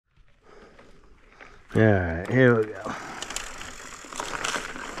All right, here we go.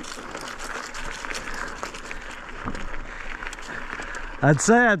 I'd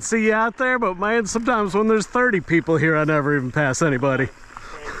say I'd see you out there, but man, sometimes when there's 30 people here, I never even pass anybody.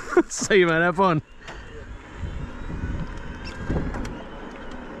 See you, man. Have fun.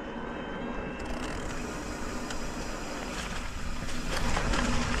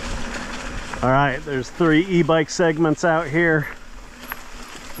 All right, there's 3 e-bike segments out here.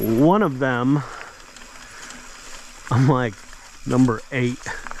 One of them, I'm like number 8.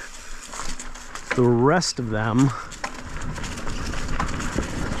 The rest of them,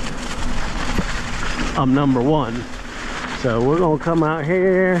 I'm number 1. So we're gonna come out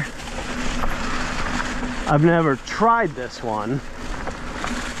here. I've never tried this one,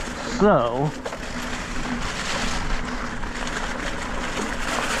 so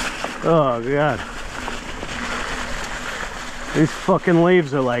oh god, these fucking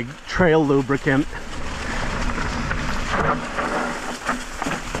leaves are like trail lubricant.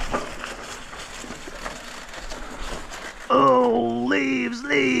 Oh,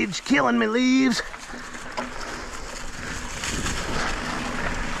 leaves, killing me, leaves.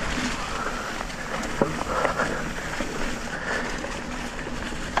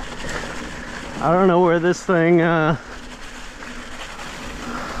 I don't know where this thing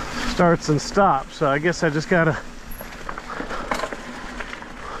starts and stops, so I guess I just gotta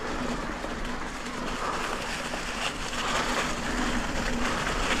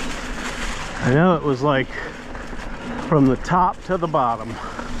I know it was like from the top to the bottom,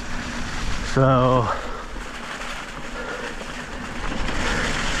 so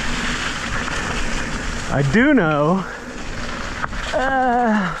I do know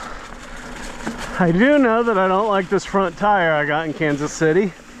that I don't like this front tire I got in Kansas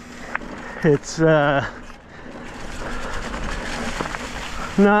City. It's not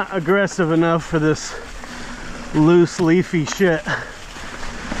aggressive enough for this loose leafy shit.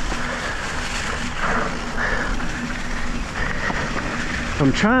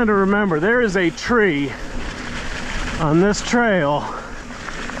 I'm trying to remember, there is a tree on this trail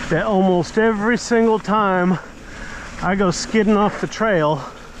that almost every single time I go skidding off the trail,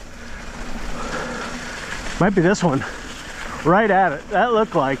 might be this one, right at it. That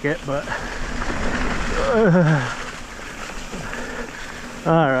looked like it, but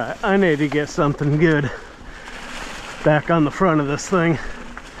all right, I need to get something good back on the front of this thing.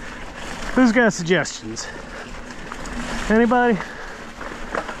 Who's got suggestions? Anybody?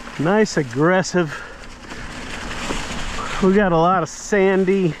 Nice, aggressive. We got a lot of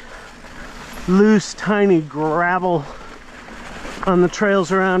sandy, loose, tiny gravel on the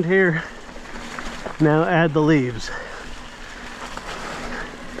trails around here. Now add the leaves.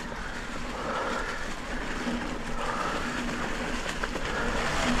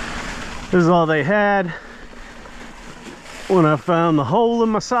 This is all they had when I found the hole in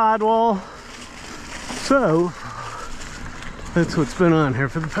my sidewall. So that's what's been on here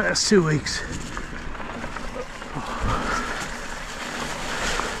for the past 2 weeks.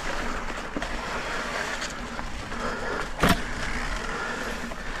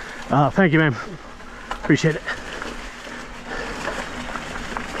 Thank you, man. Appreciate it.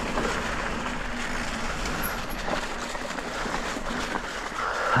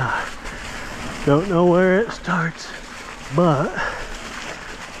 Don't know where it starts, but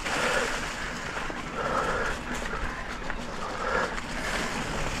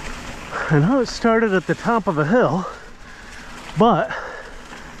I know it started at the top of a hill, but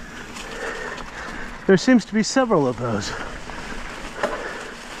there seems to be several of those.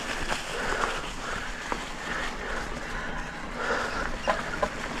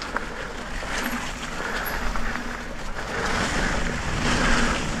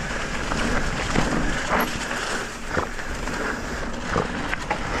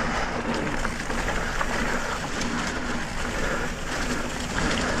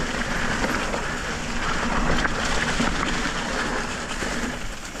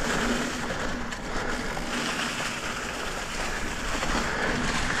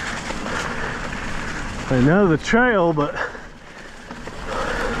 I know the trail, but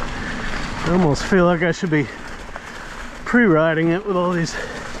I almost feel like I should be pre-riding it with all these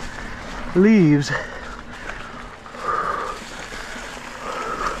leaves.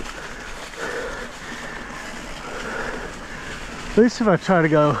 At least if I try to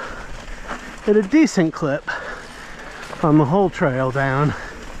go at a decent clip on the whole trail down,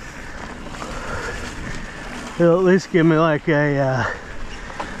 it'll at least give me like a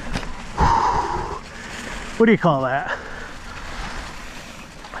what do you call that?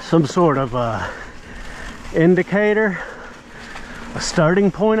 Some sort of indicator, a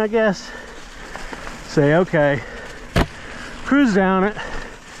starting point, I guess. say, okay, cruise down it.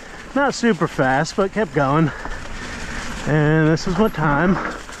 Not super fast, but kept going. And this is my time.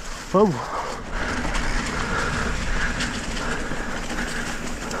 Whoa.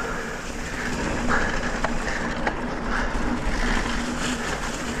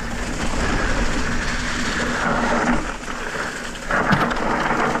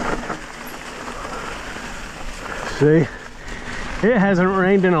 See, it hasn't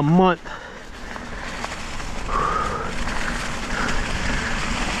rained in a month.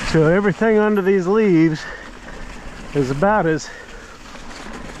 So everything under these leaves is about as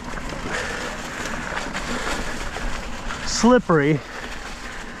slippery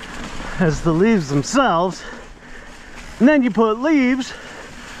as the leaves themselves. And then you put leaves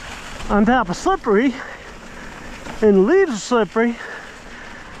on top of slippery, and the leaves are slippery.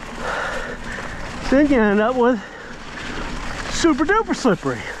 Then you end up with super duper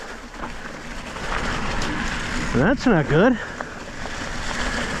slippery. That's not good.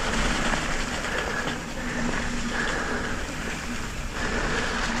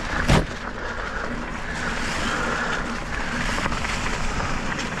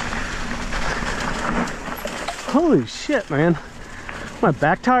 Holy shit, man. My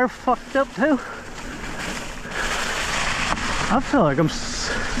back tire fucked up too. I feel like I'm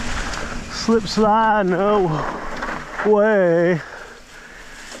slip sliding. No way.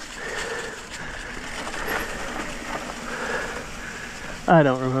 I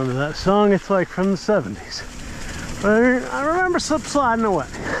don't remember that song. It's like from the 70s. But I remember slip sliding away.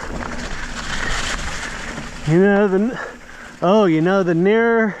 You know the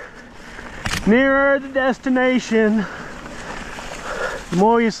nearer the destination, the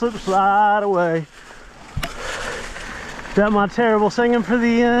more you slip slide away. Is that my terrible singing for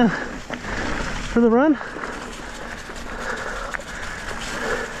the run?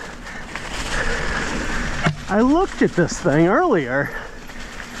 I looked at this thing earlier.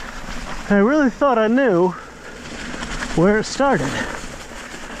 I really thought I knew where it started.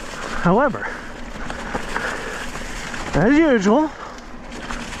 However, as usual,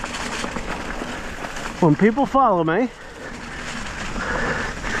 when people follow me,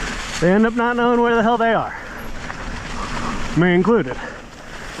 they end up not knowing where the hell they are. Me included.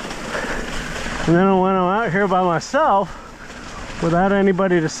 And then when I'm out here by myself, without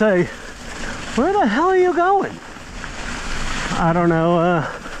anybody to say, where the hell are you going? I don't know.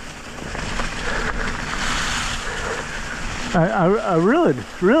 I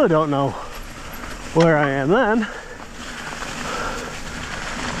really don't know where I am then.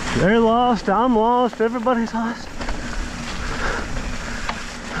 They're lost, I'm lost, everybody's lost.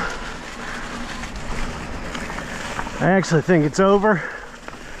 I actually think it's over.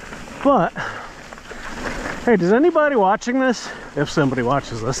 But, hey, does anybody watching this, if somebody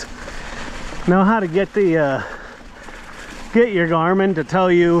watches this, know how to get the get your Garmin to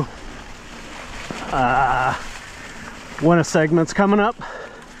tell you when a segment's coming up?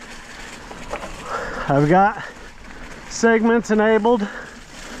 I've got segments enabled.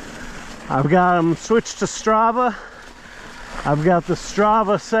 I've got them switched to Strava. I've got the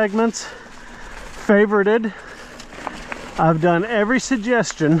Strava segments favorited. I've done every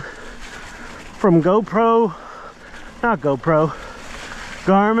suggestion from Garmin,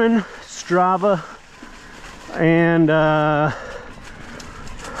 Strava, and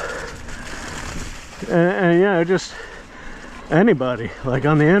you know, just anybody like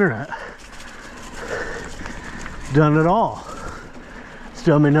on the internet. Done it all.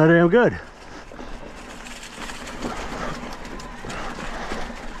 Still me no damn good.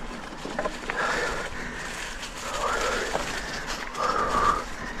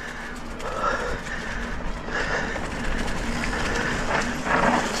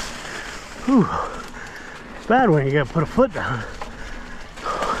 Whew. It's bad when you gotta put a foot down.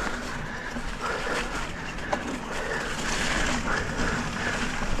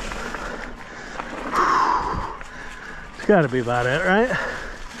 It's gotta be about it, right?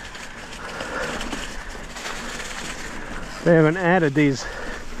 They haven't added these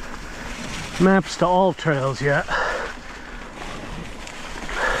maps to all trails yet.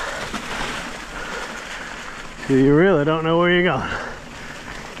 So you really don't know where you're going.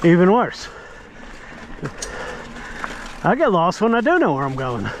 Even worse, I get lost when I do know where I'm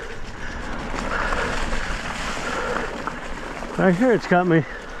going. Right here it's got me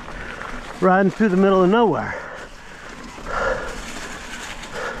riding through the middle of nowhere.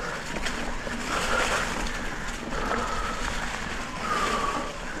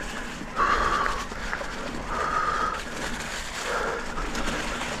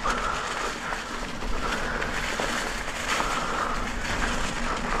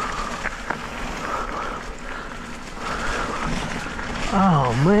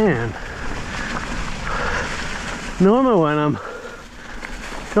 Oh man. Normally when I'm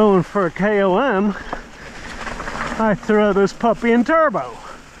going for a KOM, I throw this puppy in turbo.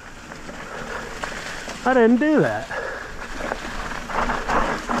 I didn't do that.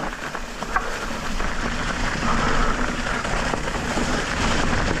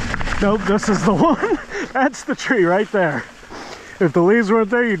 Nope, this is the one. That's the tree right there. If the leaves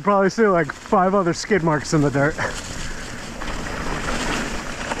weren't there, you'd probably see like 5 other skid marks in the dirt.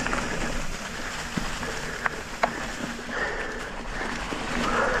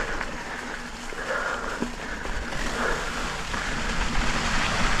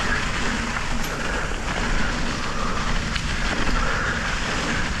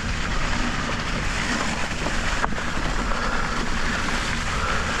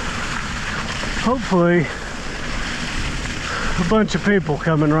 Hopefully a bunch of people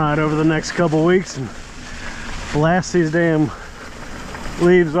come and ride over the next couple weeks and blast these damn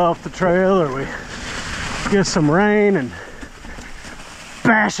leaves off the trail, or we get some rain and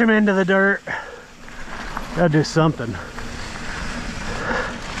bash them into the dirt. Gotta do something.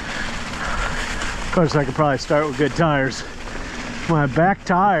 Of course, I could probably start with good tires. My back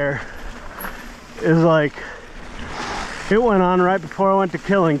tire is like, it went on right before I went to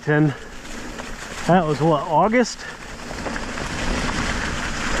Killington. That was what, August?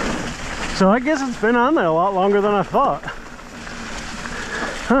 So I guess it's been on there a lot longer than I thought.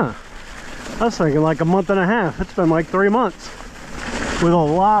 Huh. I was thinking like a month and a half. It's been like 3 months with a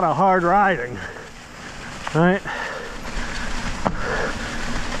lot of hard riding. Right?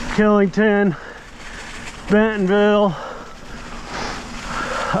 Killington, Bentonville,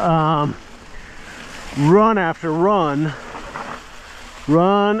 run after run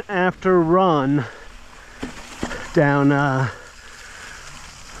after run down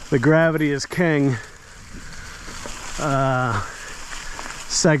the Gravity is King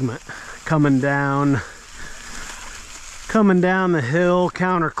segment, coming down the hill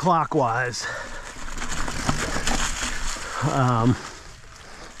counterclockwise.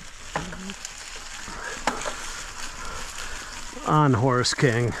 On Horse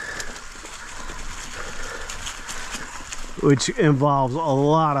King, which involves a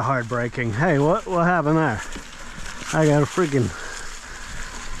lot of hard braking. Hey, what happened there? I got a freaking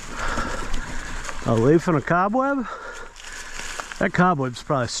a leaf and a cobweb. That cobweb's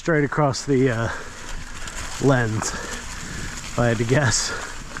probably straight across the lens, if I had to guess.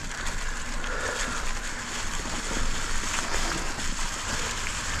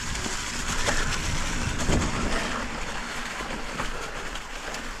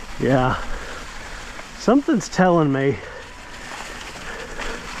 Yeah, something's telling me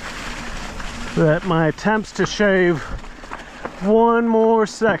that my attempts to shave 1 more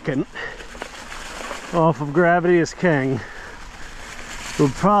second off of Gravity is King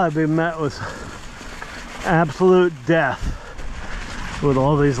would probably be met with absolute death with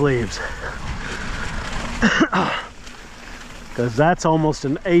all these leaves. Because that's almost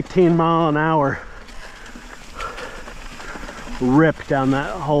an 18-mile-an-hour rip down that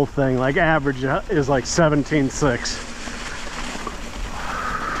whole thing. Like average is like 17.6.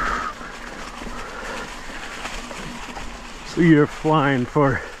 So you're flying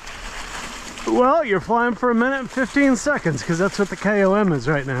for, well, you're flying for 1 minute and 15 seconds, because that's what the KOM is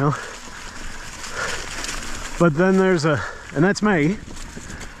right now. But then there's a, and that's me,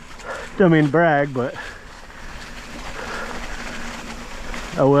 don't mean brag, but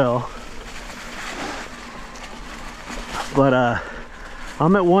I will. But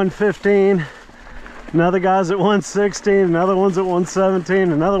I'm at 115, another guy's at 116, another one's at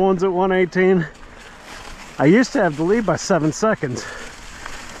 117, another one's at 118. I used to have the lead by 7 seconds,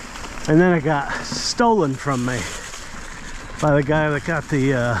 and then it got stolen from me by the guy that got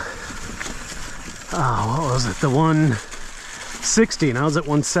the oh, what was it, the 116. I was at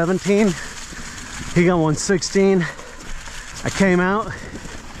 117, he got 116. I came out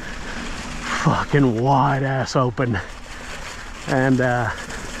fucking wide ass open and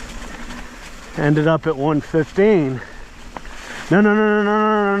ended up at 115.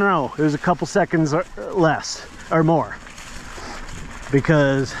 No. It was a couple seconds less or more,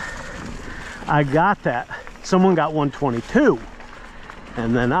 because I got that. Someone got 122,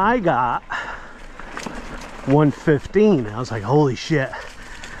 and then I got 115. I was like, holy shit,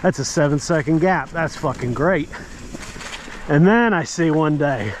 that's a 7-second gap. That's fucking great. And then I see one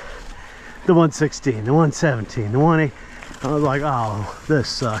day the 116, the 117, the 118. I was like, oh, this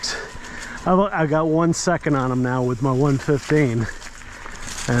sucks. I got 1 second on them now with my 115,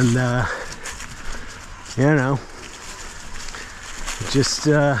 and you know, just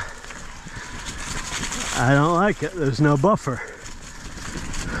I don't like it. There's no buffer.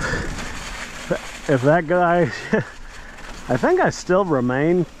 if that guy, I think I still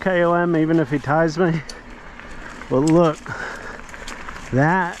remain KOM even if he ties me. But look,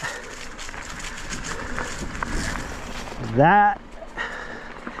 that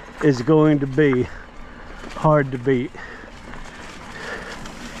is going to be hard to beat.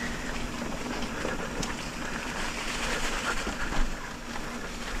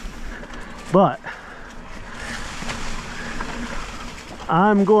 But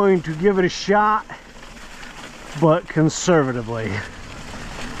I'm going to give it a shot, but conservatively.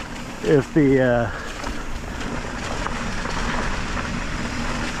 If the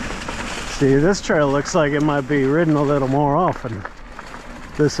see, this trail looks like it might be ridden a little more often.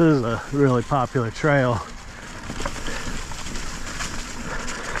 This is a really popular trail.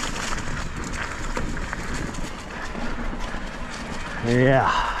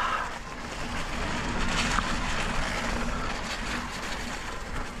 Yeah.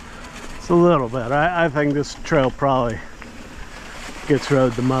 It's a little bit. I think this trail probably gets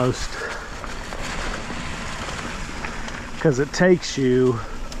rode the most, because it takes you,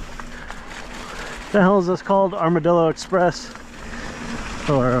 the hell is this called? Armadillo Express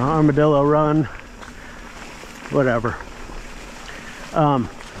or Armadillo Run, whatever.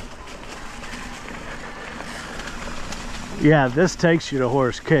 Yeah, this takes you to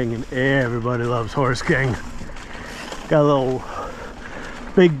Horace King, and everybody loves Horace King. Got a little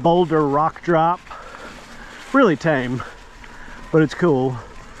big boulder rock drop, really tame, but it's cool,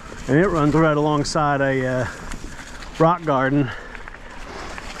 and it runs right alongside a rock garden.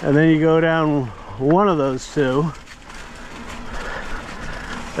 And then you go down one of those two,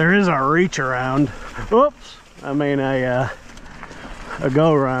 there is a reach around, oops, I mean a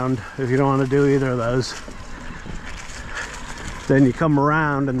go around if you don't want to do either of those. Then you come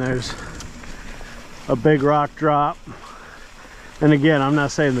around and there's a big rock drop. And again, I'm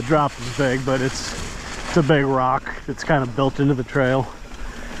not saying the drop is big, but it's a big rock. It's kind of built into the trail.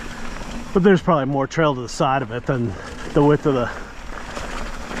 But there's probably more trail to the side of it than the width of the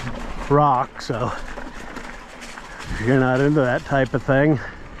rock. So if you're not into that type of thing,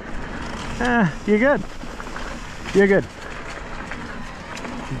 you're good. You're good.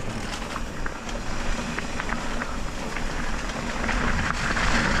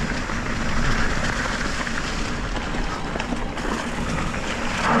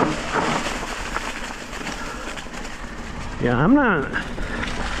 Yeah, I'm not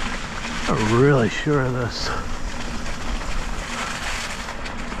really sure of this.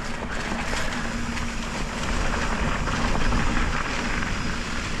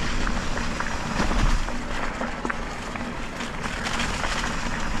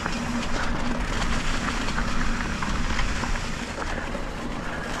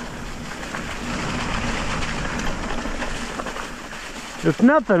 If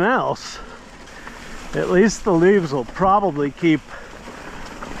nothing else, at least the leaves will probably keep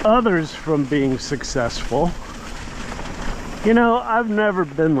others from being successful. You know, I've never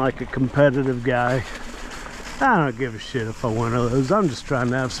been like a competitive guy. I don't give a shit if I win one of those. I'm just trying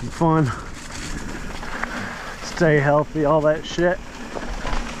to have some fun, stay healthy, all that shit.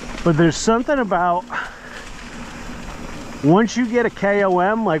 But there's something about once you get a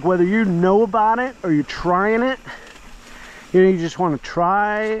KOM, like whether you know about it or you're trying it, you know, you just want to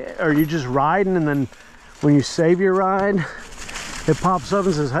try, or you just riding, and then when you save your ride, it pops up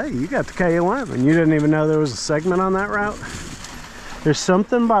and says, hey, you got the KOM, and you didn't even know there was a segment on that route. There's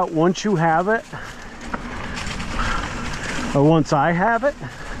something about once you have it, or once I have it,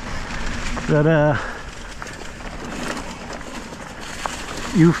 that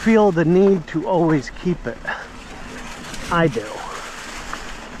you feel the need to always keep it. I do.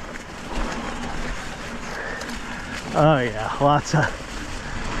 Oh yeah, lots of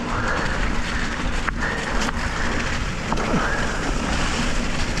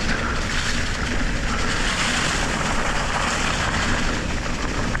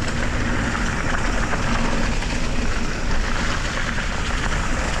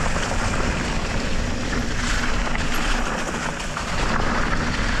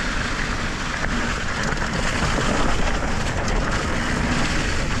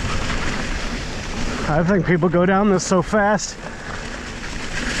I think people go down this so fast,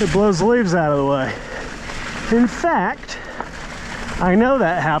 it blows the leaves out of the way. In fact, I know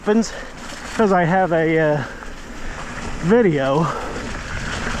that happens because I have a video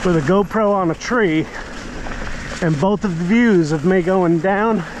with a GoPro on a tree, and both of the views of me going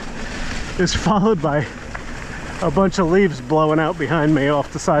down is followed by a bunch of leaves blowing out behind me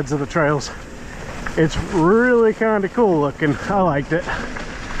off the sides of the trails. It's really kind of cool looking. I liked it.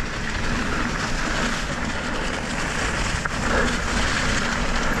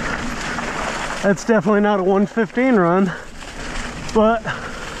 That's definitely not a 115 run, but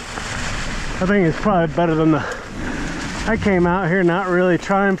I think it's probably better than the... I came out here not really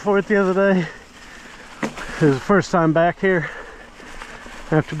trying for it the other day. It was the first time back here.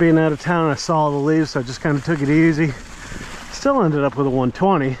 After being out of town, I saw the leaves, so I just kind of took it easy. Still ended up with a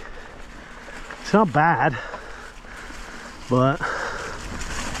 120. It's not bad, but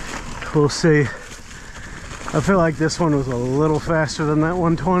we'll see. I feel like this one was a little faster than that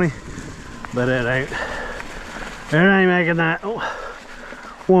 120, but it ain't making that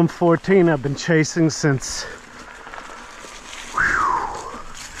 114 I've been chasing since,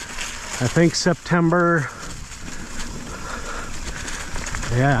 I think September.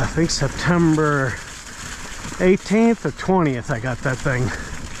 Yeah, I think September 18th or 20th I got that thing.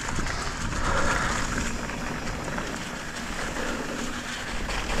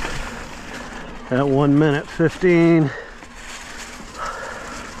 At 1 minute 15.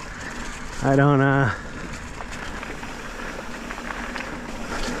 I don't know.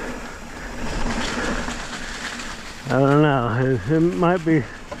 It might be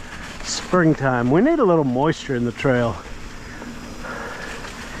springtime. We need a little moisture in the trail.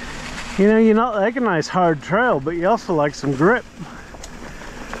 You know, you like a nice hard trail, but you also like some grip.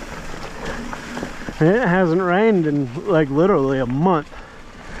 And it hasn't rained in like literally a month.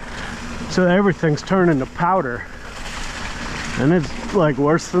 So everything's turning to powder. And it's like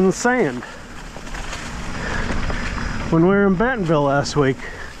worse than the sand. When we were in Bentonville last week,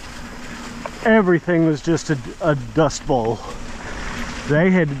 everything was just a dust bowl. They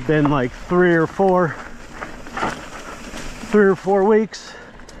had been like 3 or 4 weeks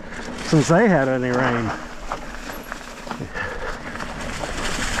since they had any rain.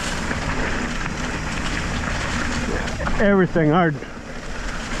 Everything, our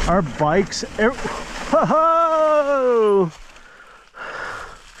bikes, whoa!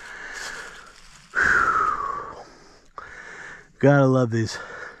 Gotta love these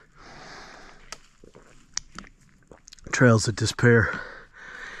trails that disappear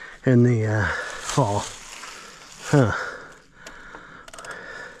in the fall. Huh.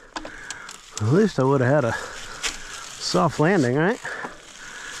 At least I would have had a soft landing, right?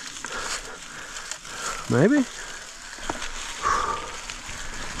 Maybe?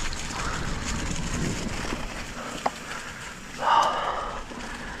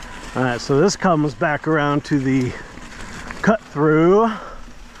 Alright, so this comes back around to the cut through.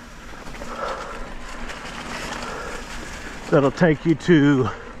 That'll take you to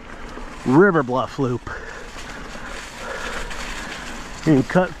River Bluff Loop. You can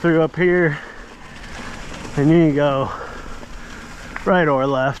cut through up here and you can go right or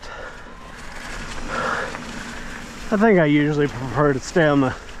left. I think I usually prefer to stay on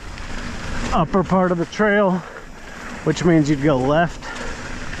the upper part of the trail, which means you'd go left.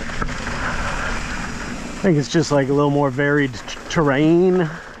 I think it's just like a little more varied terrain. I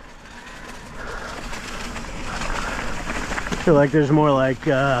feel like there's more like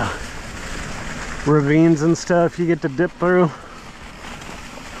ravines and stuff you get to dip through.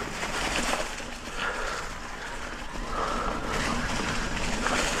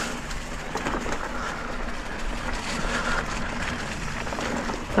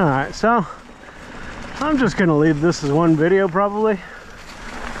 Alright, so I'm just gonna leave this as one video probably.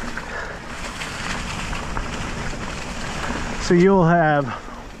 So you'll have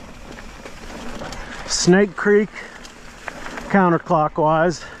Snake Creek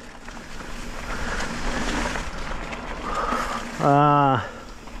counterclockwise,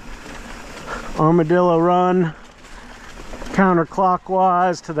 Armadillo Run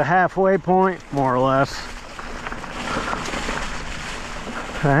counterclockwise to the halfway point, more or less.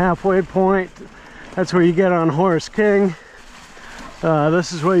 The halfway point, that's where you get on Horace King.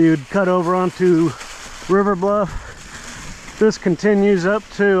 This is where you'd cut over onto River Bluff. This continues up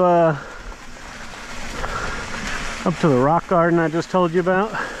to the rock garden I just told you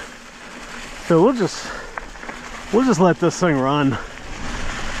about. So we'll just let this thing run.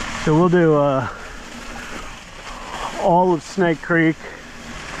 So we'll do all of Snake Creek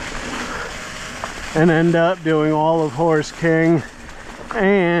and end up doing all of Horace King.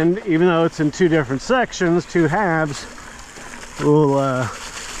 And even though it's in 2 different sections, 2 halves, we'll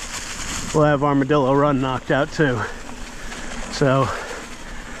have Armadillo Run knocked out too. So,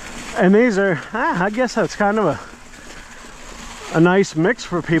 and these are, I guess that's kind of a nice mix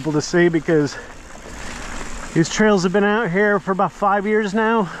for people to see, because these trails have been out here for about 5 years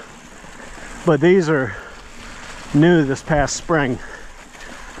now, but these are new this past spring.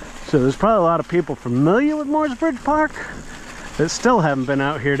 So there's probably a lot of people familiar with Moores Bridge Park that still haven't been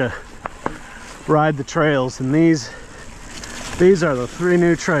out here to ride the trails, and these are the 3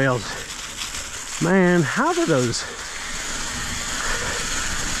 new trails. Man, how do those...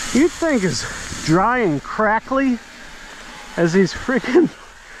 You'd think as dry and crackly as these freaking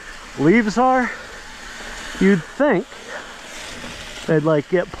leaves are, you'd think they'd like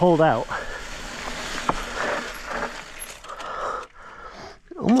get pulled out.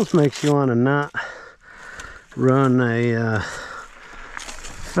 It almost makes you want to not run a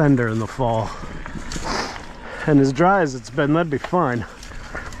fender in the fall. And as dry as it's been, that'd be fine.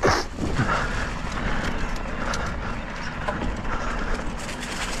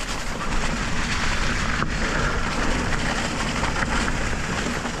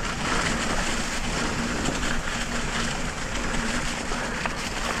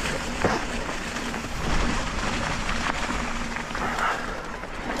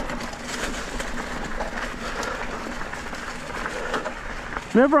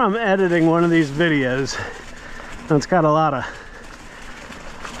 Whenever I'm editing one of these videos, and it's got a lot of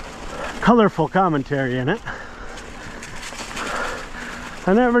colorful commentary in it,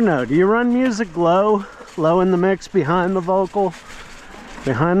 I never know. Do you run music low in the mix behind the vocal,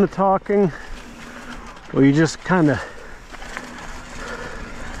 behind the talking? Or you just kind of,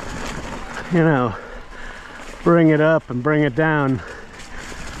 you know, bring it up and bring it down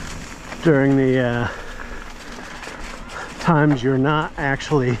during the times you're not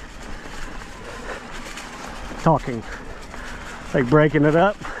actually talking, like breaking it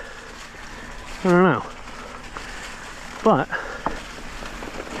up? I don't know, but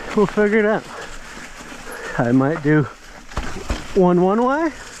we'll figure it out. I might do one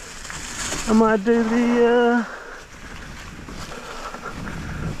way, I might do the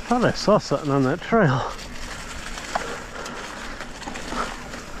thought I saw something on that trail.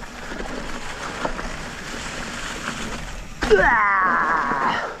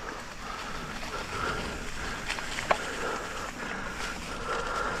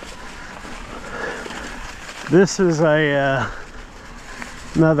 This is a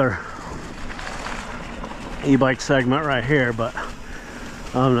another e-bike segment right here, but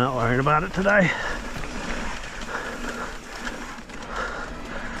I'm not worried about it today.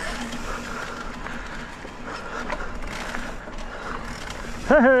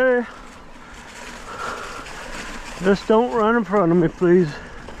 Hey! Just don't run in front of me, please.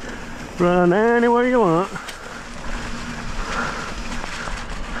 Run anywhere you want.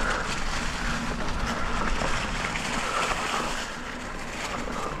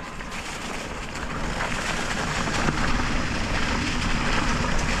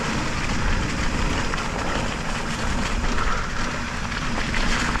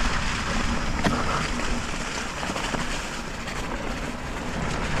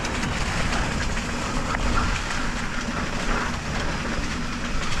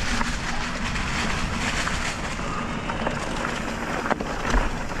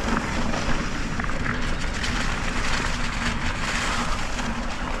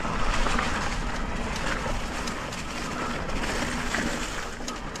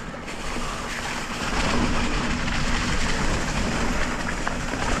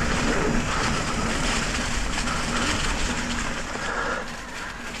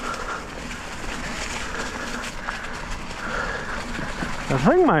 I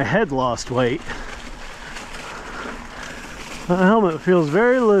think my head lost weight. My helmet feels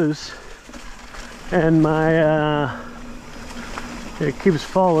very loose, and my it keeps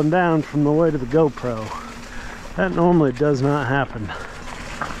falling down from the weight of the GoPro. That normally does not happen.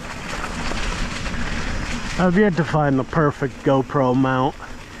 I've yet to find the perfect GoPro mount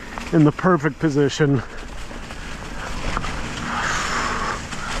in the perfect position.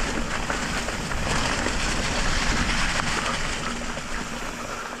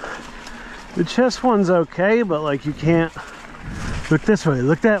 The chest one's okay, but like you can't look this way,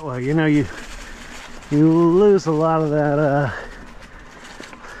 look that way. You know, you lose a lot of that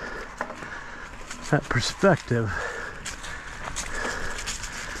that perspective.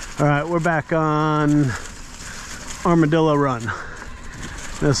 All right, we're back on Armadillo Run.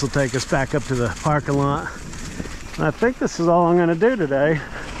 This will take us back up to the parking lot. And I think this is all I'm gonna do today,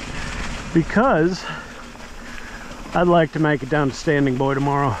 because I'd like to make it down to Standing Boy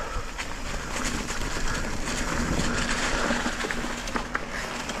tomorrow.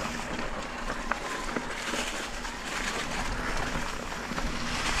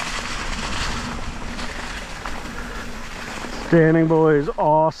 Standing Boy is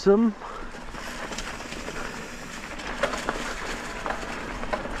awesome.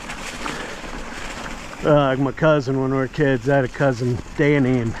 Like my cousin, when we were kids, I had a cousin,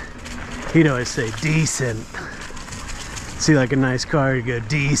 Danny, and he'd always say, decent. See like a nice car, he'd go,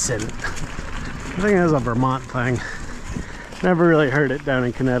 decent. I think that was a Vermont thing. Never really heard it down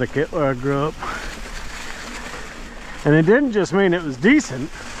in Connecticut where I grew up. And it didn't just mean it was decent.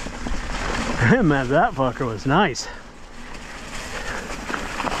 Man, that fucker was nice.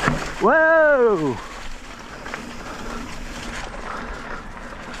 Whoa!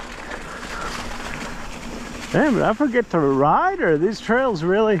 Damn, did I forget to ride, or are these trails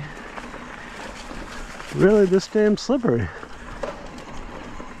really this damn slippery?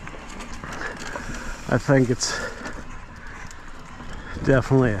 I think it's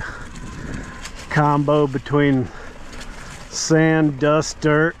definitely a combo between sand, dust,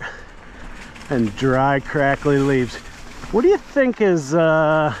 dirt, and dry, crackly leaves. What do you think is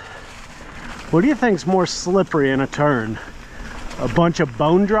what do you think's more slippery in a turn? A bunch of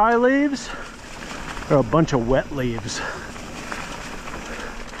bone dry leaves or a bunch of wet leaves?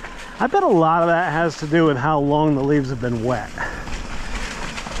 I bet a lot of that has to do with how long the leaves have been wet.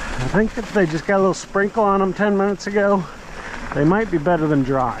 I think if they just got a little sprinkle on them 10 minutes ago, they might be better than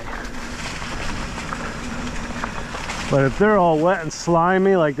dry. But if they're all wet and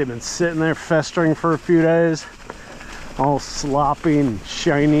slimy, like they've been sitting there festering for a few days, all sloppy and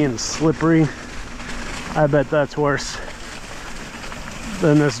shiny and slippery, I bet that's worse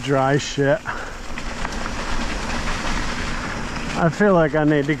than this dry shit. I feel like I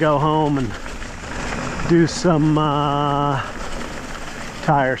need to go home and do some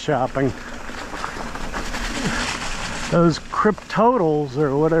tire shopping. Those Cryptotals,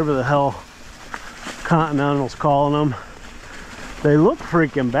 or whatever the hell Continental's calling them, they look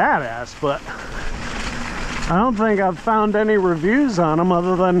freaking badass, but I don't think I've found any reviews on them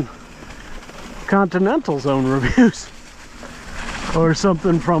other than Continental's own reviews or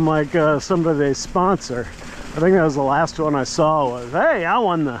something from like somebody they sponsor. I think that was the last one I saw was, hey, I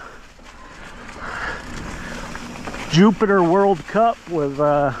won the Jupiter World Cup with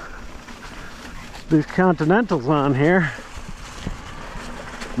these Continentals on here.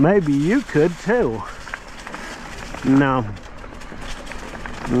 Maybe you could too. No,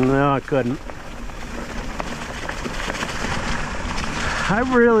 I couldn't. I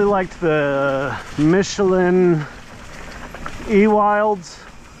really liked the Michelin E-Wilds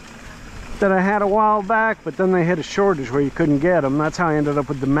that I had a while back, but then they hit a shortage where you couldn't get them. That's how I ended up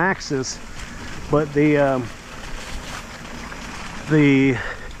with the Maxxis. But the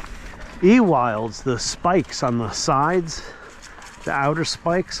E-Wilds, the spikes on the sides, the outer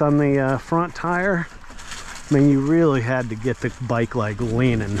spikes on the front tire, I mean, you really had to get the bike like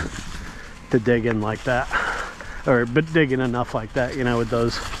leaning to dig in like that, or but digging enough like that, you know, with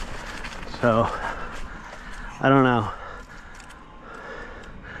those. So I don't know.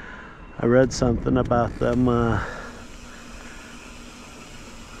 I read something about them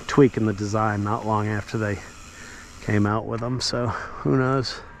tweaking the design not long after they came out with them, so who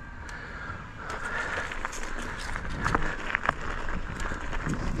knows.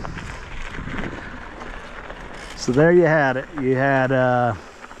 So there you had it. You had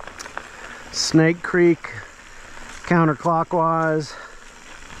Snake Creek counterclockwise.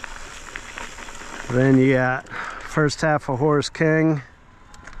 Then you got first half of Horace King.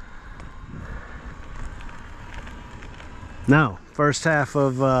 No, first half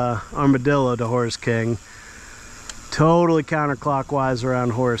of Armadillo to Horace King. Totally counterclockwise around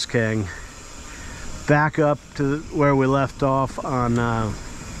Horace King. Back up to where we left off on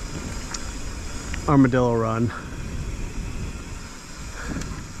Armadillo Run.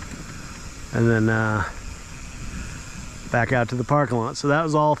 And then back out to the parking lot. So that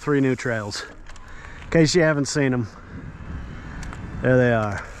was all 3 new trails. In case you haven't seen them, there they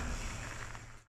are.